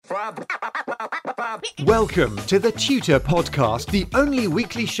Welcome to the Tutor Podcast, the only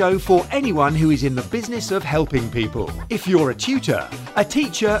weekly show for anyone who is in the business of helping people. If you're a tutor, a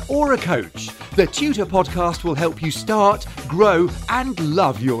teacher, or a coach, the Tutor Podcast will help you start, grow, and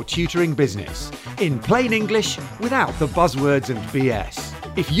love your tutoring business. In plain English, without the buzzwords and BS.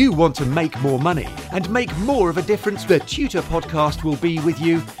 If you want to make more money and make more of a difference, the Tutor Podcast will be with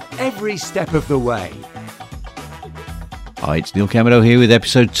you every step of the way. Hi, it's Neil Camino here with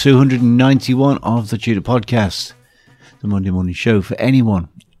episode 291 of the Tutor Podcast, the Monday morning show for anyone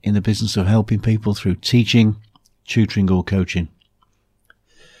in the business of helping people through teaching, tutoring or coaching.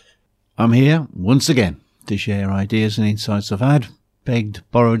 I'm here once again to share ideas and insights I've had, begged,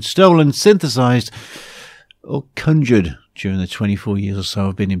 borrowed, stolen, synthesized or conjured during the 24 years or so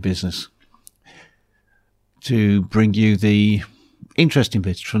I've been in business, to bring you the interesting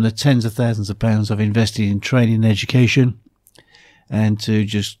bits from the tens of thousands of pounds I've invested in training and education, and to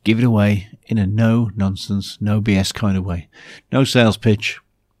just give it away in a no-nonsense, no BS kind of way. No sales pitch,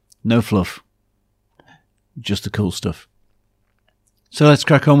 no fluff, just the cool stuff. So let's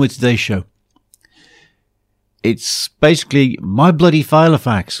crack on with today's show. It's basically My Bloody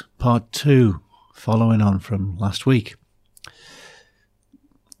Filofax, part 2, following on from last week.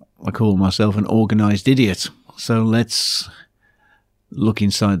 I call myself an organised idiot, so let's look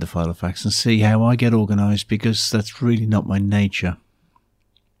inside the Filofax and see how I get organised, because that's really not my nature.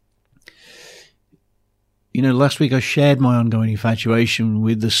 You know, last week I shared my ongoing infatuation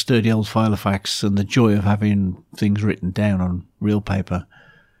with the sturdy old Filofax and the joy of having things written down on real paper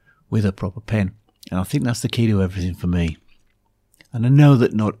with a proper pen. And I think that's the key to everything for me. And I know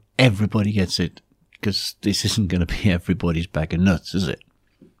that not everybody gets it, because this isn't going to be everybody's bag of nuts, is it?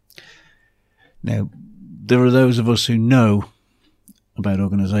 Now, there are those of us who know about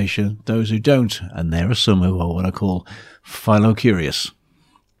organisation, those who don't, and there are some who are what I call philo-curious.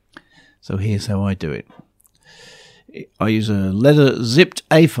 So here's how I do it. I use a leather zipped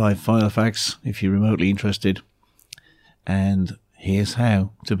A5 Filofax, if you're remotely interested, and here's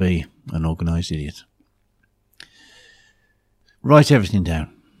how to be an organised idiot. Write everything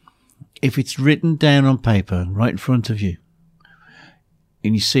down. If it's written down on paper right in front of you,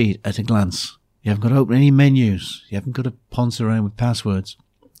 and you see it at a glance, you haven't got to open any menus, you haven't got to ponce around with passwords,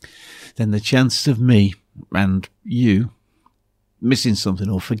 then the chances of me and you missing something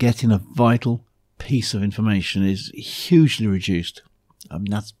or forgetting a vital piece of information is hugely reduced. I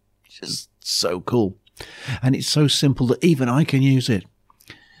mean, that's just so cool. And it's so simple that even I can use it.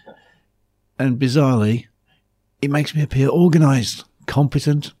 And bizarrely, it makes me appear organised,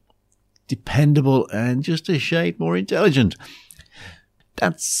 competent, dependable, and just a shade more intelligent.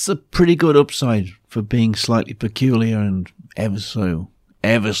 That's a pretty good upside for being slightly peculiar and ever so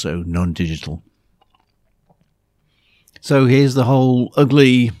non-digital. So here's the whole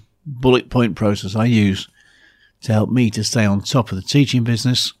ugly bullet point process I use to help me to stay on top of the teaching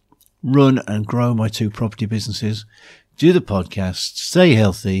business, run and grow my 2 property businesses, do the podcast, stay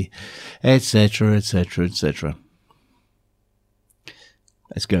healthy, etc., etc., etc.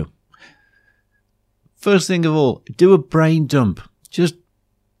 Let's go. First thing of all, do a brain dump. Just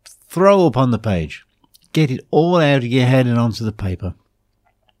throw up on the page. Get it all out of your head and onto the paper.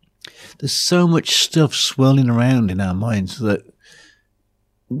 There's so much stuff swirling around in our minds that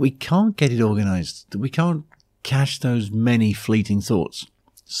we can't get it organised. We can't catch those many fleeting thoughts.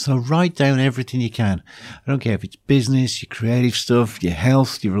 So write down everything you can. I don't care if it's business, your creative stuff, your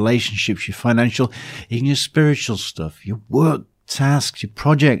health, your relationships, your financial, even your spiritual stuff, your work, tasks, your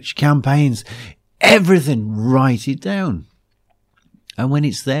projects, your campaigns, everything. Write it down. And when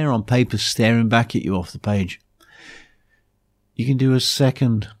it's there on paper staring back at you off the page, you can do a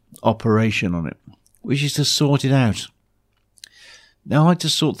second operation on it, which is to sort it out. Now, I like to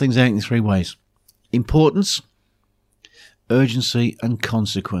sort things out in 3 ways: importance, urgency, and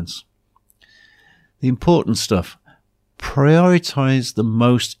consequence. The important stuff, prioritize the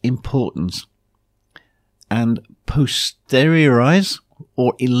most important and posteriorize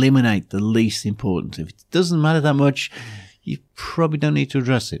or eliminate the least important. If it doesn't matter that much, you probably don't need to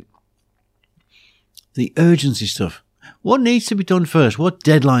address it. The urgency stuff. What needs to be done first? What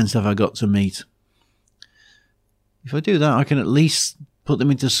deadlines have I got to meet? If I do that, I can at least put them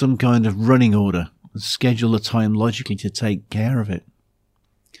into some kind of running order and schedule the time logically to take care of it.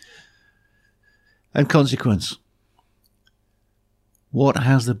 And consequence. What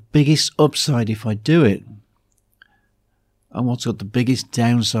has the biggest upside if I do it? And what's got the biggest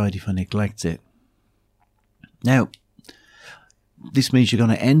downside if I neglect it? Now, this means you're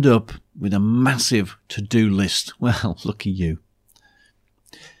going to end up with a massive to-do list. Well, lucky you.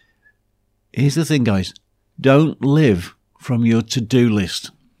 Here's the thing, guys. Don't live from your to-do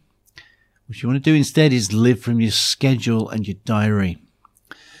list. What you want to do instead is live from your schedule and your diary.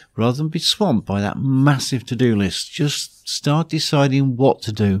 Rather than be swamped by that massive to-do list, just start deciding what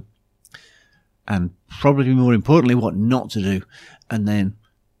to do. And probably more importantly, what not to do. And then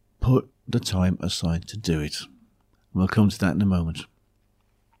put the time aside to do it. We'll come to that in a moment.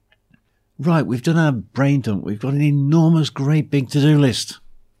 Right, we've done our brain dump. We've got an enormous, great big to-do list.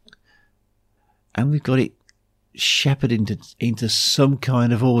 And we've got it shepherded into some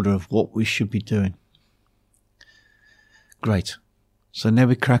kind of order of what we should be doing. Great. So now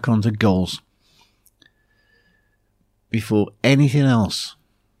we crack on to goals. Before anything else,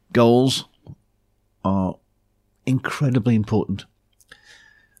 goals are incredibly important.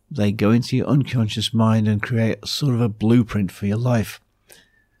 They go into your unconscious mind and create sort of a blueprint for your life.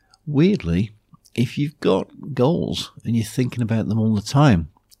 Weirdly, if you've got goals and you're thinking about them all the time,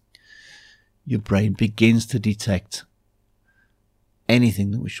 your brain begins to detect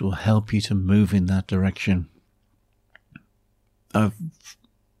anything which will help you to move in that direction. I've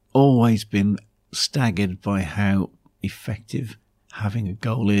always been staggered by how effective having a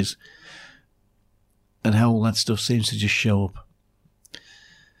goal is and how all that stuff seems to just show up.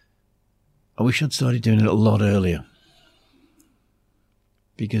 I wish I'd started doing it a lot earlier,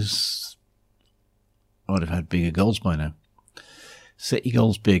 because I'd have had bigger goals by now. Set your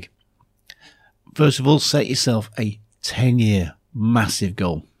goals big. First of all, set yourself a 10-year massive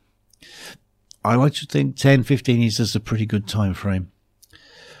goal. I like to think 10, 15 years is a pretty good time frame.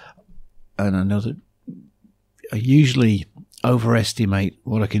 And I know that I usually overestimate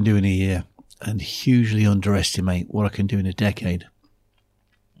what I can do in a year and hugely underestimate what I can do in a decade.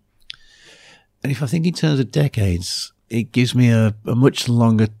 And if I think in terms of decades, it gives me a much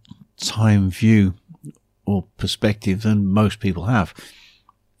longer time view or perspective than most people have.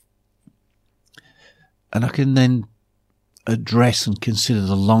 And I can then address and consider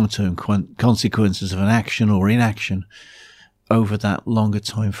the long-term consequences of an action or inaction over that longer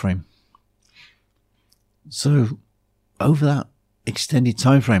time frame. So, over that extended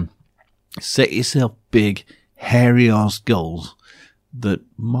time frame, set yourself big, hairy-ass goals that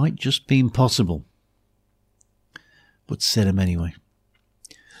might just be impossible, but set them anyway.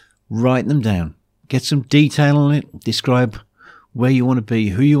 Write them down. Get some detail on it. Describe where you want to be,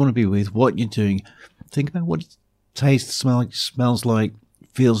 who you want to be with, what you're doing. Think about what it tastes, smells like,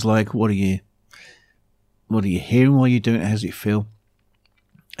 feels like. What are you hearing while you're doing it? How does it feel?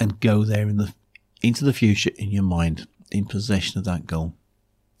 And go there into the future in your mind, in possession of that goal.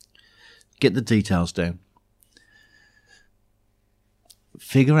 Get the details down.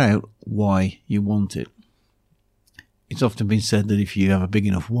 Figure out why you want it. It's often been said that if you have a big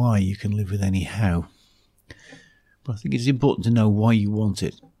enough why, you can live with any how. But I think it's important to know why you want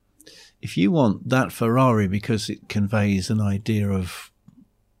it. If you want that Ferrari because it conveys an idea of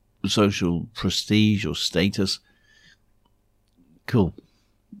social prestige or status, cool.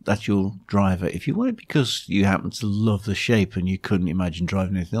 That's your driver. If you want it because you happen to love the shape and you couldn't imagine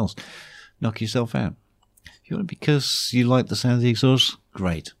driving anything else, knock yourself out. If you want it because you like the sound of the exhaust,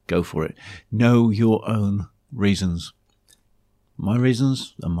 great, go for it. Know your own reasons. My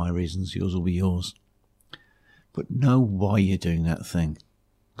reasons are my reasons, yours will be yours. But know why you're doing that thing.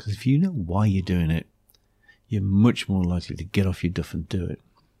 Because if you know why you're doing it, you're much more likely to get off your duff and do it.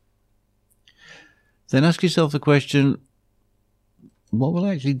 Then ask yourself the question, what will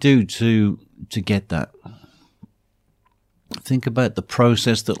I actually do to get that? Think about the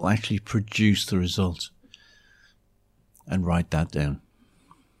process that will actually produce the result and write that down.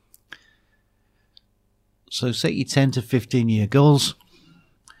 So set your 10 to 15 year goals,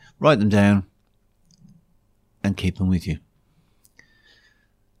 write them down and keep them with you.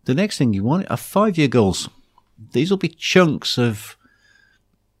 The next thing you want are 5-year goals. These will be chunks of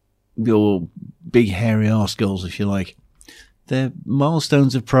your big hairy arse goals, if you like. They're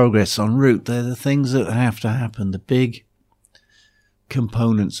milestones of progress en route. They're the things that have to happen, the big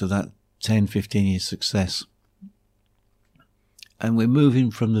components of that 10, 15 year success. And we're moving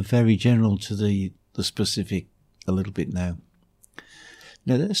from the very general to the specific a little bit now.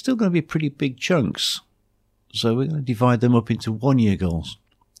 Now, they're still going to be pretty big chunks. So we're going to divide them up into 1-year goals.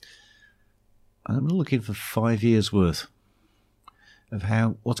 I'm looking for 5 years worth of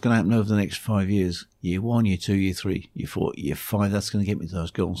what's going to happen over the next 5 years. Year 1, year 2, year 3, year 4, year 5. That's going to get me to those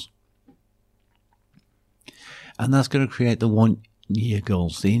goals. And that's going to create the 1-year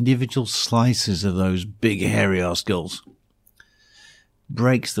goals, the individual slices of those big hairy ass goals.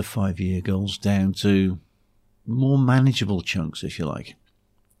 Breaks the 5-year goals down to more manageable chunks, if you like.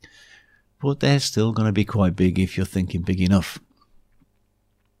 But they're still going to be quite big if you're thinking big enough.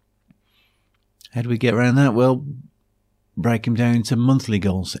 How do we get around that? Well, break them down into monthly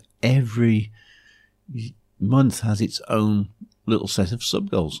goals. Every month has its own little set of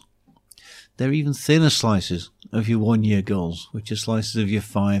sub-goals. There are even thinner slices of your 1 year goals, which are slices of your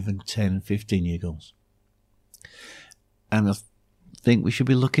 5 and 10 and 15 year goals. And I think we should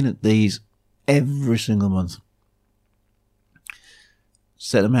be looking at these every single month.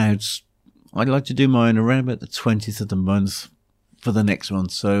 Set them out. I'd like to do mine around about the 20th of the month for the next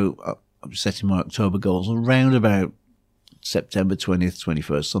month. So I'm setting my October goals around about September 20th,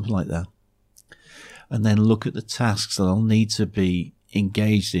 21st, something like that. And then look at the tasks that I'll need to be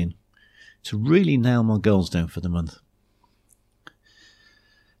engaged in to really nail my goals down for the month.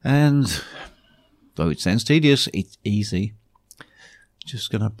 And though it sounds tedious, it's easy.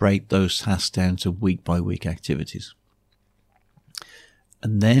 Just going to break those tasks down to week by week activities.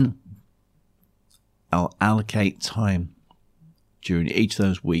 And then I'll allocate time during each of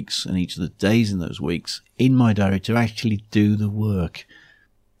those weeks and each of the days in those weeks in my diary to actually do the work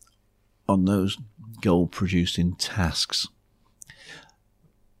on those goal producing tasks.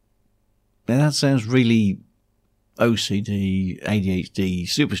 Now that sounds really OCD, ADHD,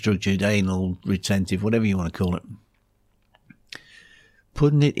 superstructured, anal, retentive, whatever you want to call it.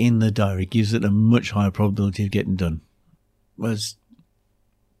 Putting it in the diary gives it a much higher probability of getting done. Whereas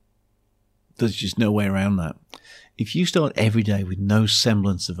there's just no way around that. If you start every day with no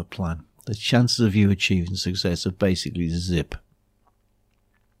semblance of a plan, the chances of you achieving success are basically zip.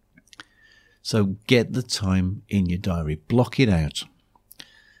 So get the time in your diary. Block it out.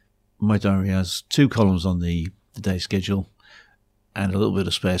 My diary has 2 columns on the day schedule and a little bit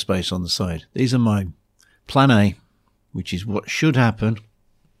of spare space on the side. These are my plan A, which is what should happen.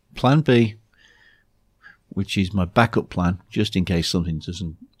 Plan B, which is my backup plan, just in case something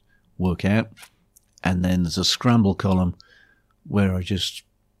doesn't work out. And then there's a scramble column where I just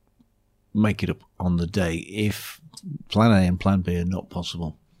make it up on the day if plan A and plan B are not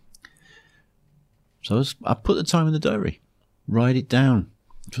possible. So I put the time in the diary. Write it down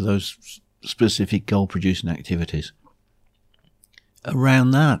for those specific goal-producing activities. Around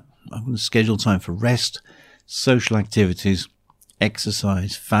that, I'm going to schedule time for rest, social activities,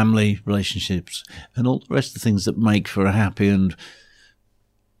 exercise, family, relationships, and all the rest of the things that make for a happy and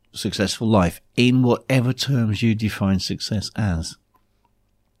successful life in whatever terms you define success as.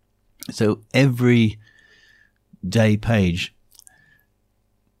 So every day page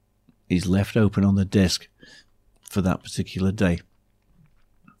is left open on the desk for that particular day.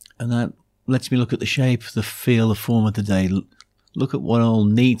 And that lets me look at the shape, the feel, the form of the day, look at what I'll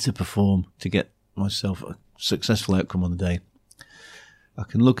need to perform to get myself a successful outcome on the day. I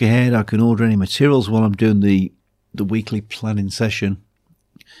can look ahead, I can order any materials while I'm doing the weekly planning session.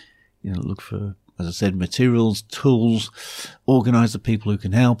 Look for, as I said, materials, tools, organise the people who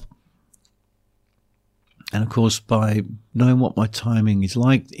can help. And of course, by knowing what my timing is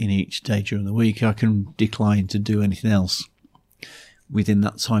like in each day during the week, I can decline to do anything else within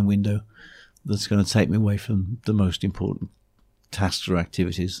that time window that's going to take me away from the most important tasks or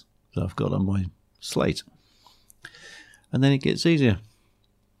activities that I've got on my slate. And then it gets easier.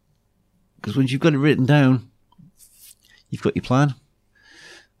 Because once you've got it written down, you've got your plan.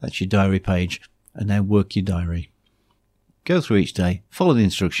 That's your diary page. And now work your diary. Go through each day, follow the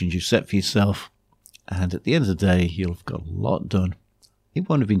instructions you've set for yourself, and at the end of the day, you'll have got a lot done. It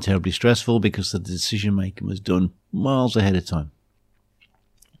won't have been terribly stressful because the decision making was done miles ahead of time.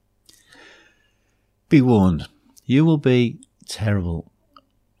 Be warned, you will be terrible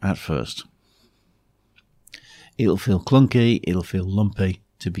at first. It'll feel clunky, it'll feel lumpy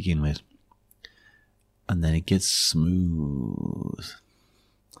to begin with. And then it gets smooth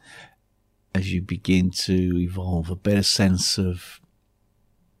as you begin to evolve a better sense of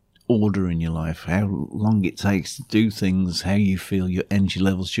order in your life, how long it takes to do things, how you feel your energy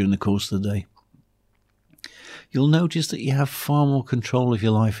levels during the course of the day. You'll notice that you have far more control of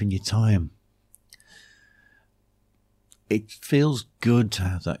your life and your time. It feels good to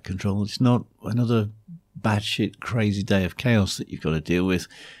have that control. It's not another batshit crazy day of chaos that you've got to deal with.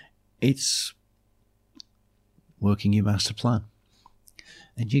 It's working your master plan.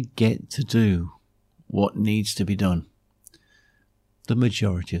 And you get to do what needs to be done the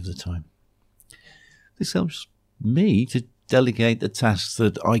majority of the time. This helps me to delegate the tasks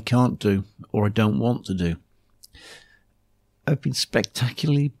that I can't do or I don't want to do. I've been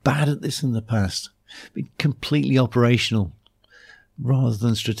spectacularly bad at this in the past. Been completely operational rather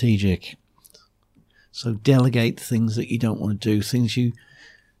than strategic. So delegate things that you don't want to do, things you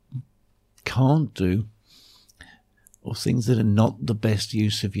can't do, or things that are not the best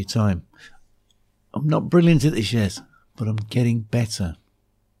use of your time. I'm not brilliant at this yet, but I'm getting better.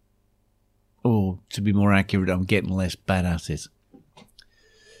 Or, to be more accurate, I'm getting less bad at it.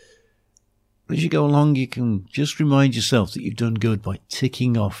 As you go along, you can just remind yourself that you've done good by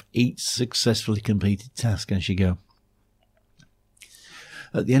ticking off each successfully completed task as you go.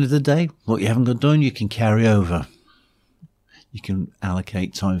 At the end of the day, what you haven't got done, you can carry over. You can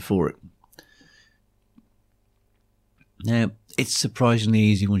allocate time for it. Now, it's surprisingly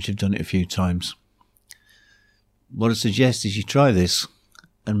easy once you've done it a few times. What I suggest is you try this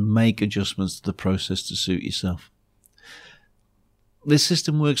and make adjustments to the process to suit yourself. This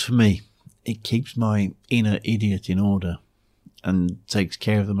system works for me. It keeps my inner idiot in order and takes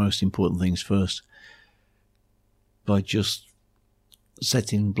care of the most important things first by just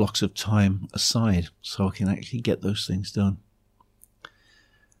setting blocks of time aside so I can actually get those things done.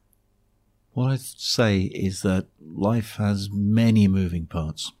 What I say is that life has many moving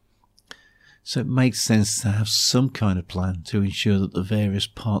parts, so it makes sense to have some kind of plan to ensure that the various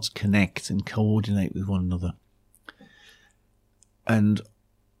parts connect and coordinate with one another. And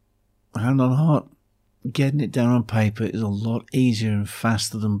hand on heart, getting it down on paper is a lot easier and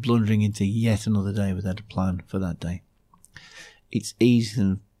faster than blundering into yet another day without a plan for that day. It's easier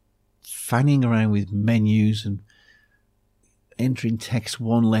than fanning around with menus and entering text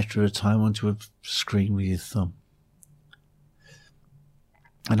one letter at a time onto a screen with your thumb.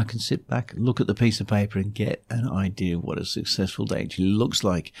 And I can sit back, look at the piece of paper and get an idea of what a successful day actually looks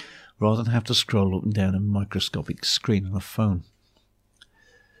like, rather than have to scroll up and down a microscopic screen on a phone.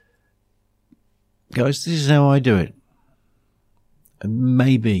 Guys, this is how I do it. And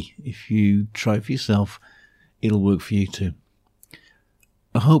maybe if you try it for yourself, it'll work for you too.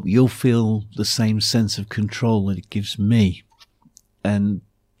 I hope you'll feel the same sense of control that it gives me and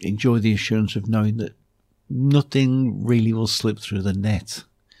enjoy the assurance of knowing that nothing really will slip through the net.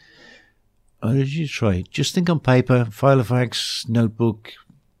 Why don't you try it? Just think on paper, Filofax, notebook,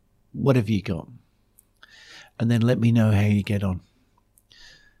 whatever you got. And then let me know how you get on.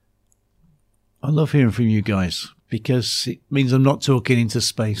 I love hearing from you guys because it means I'm not talking into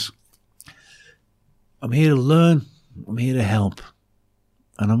space. I'm here to learn, I'm here to help,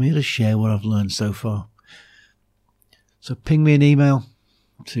 and I'm here to share what I've learned so far. So ping me an email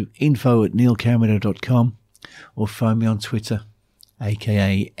to info@neilcameron.com or phone me on Twitter,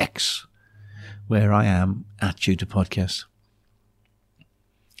 aka X, where I am @Tutor Podcast.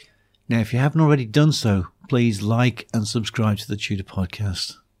 Now, if you haven't already done so, please like and subscribe to the Tutor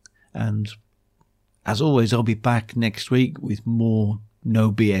Podcast. And as always, I'll be back next week with more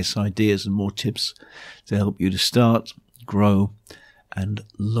no BS ideas and more tips to help you to start, grow, and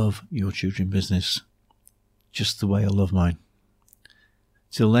love your tutoring business just the way I love mine.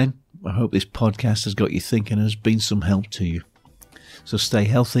 Till then, I hope this podcast has got you thinking and has been some help to you. So stay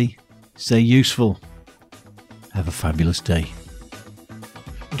healthy, stay useful, have a fabulous day.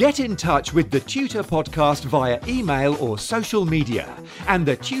 Get in touch with the Tutor Podcast via email or social media, and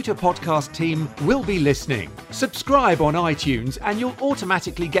the Tutor Podcast team will be listening. Subscribe on iTunes and you'll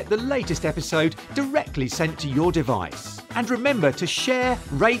automatically get the latest episode directly sent to your device. And remember to share,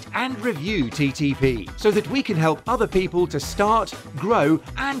 rate and review TTP so that we can help other people to start, grow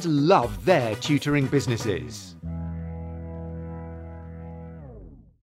and love their tutoring businesses.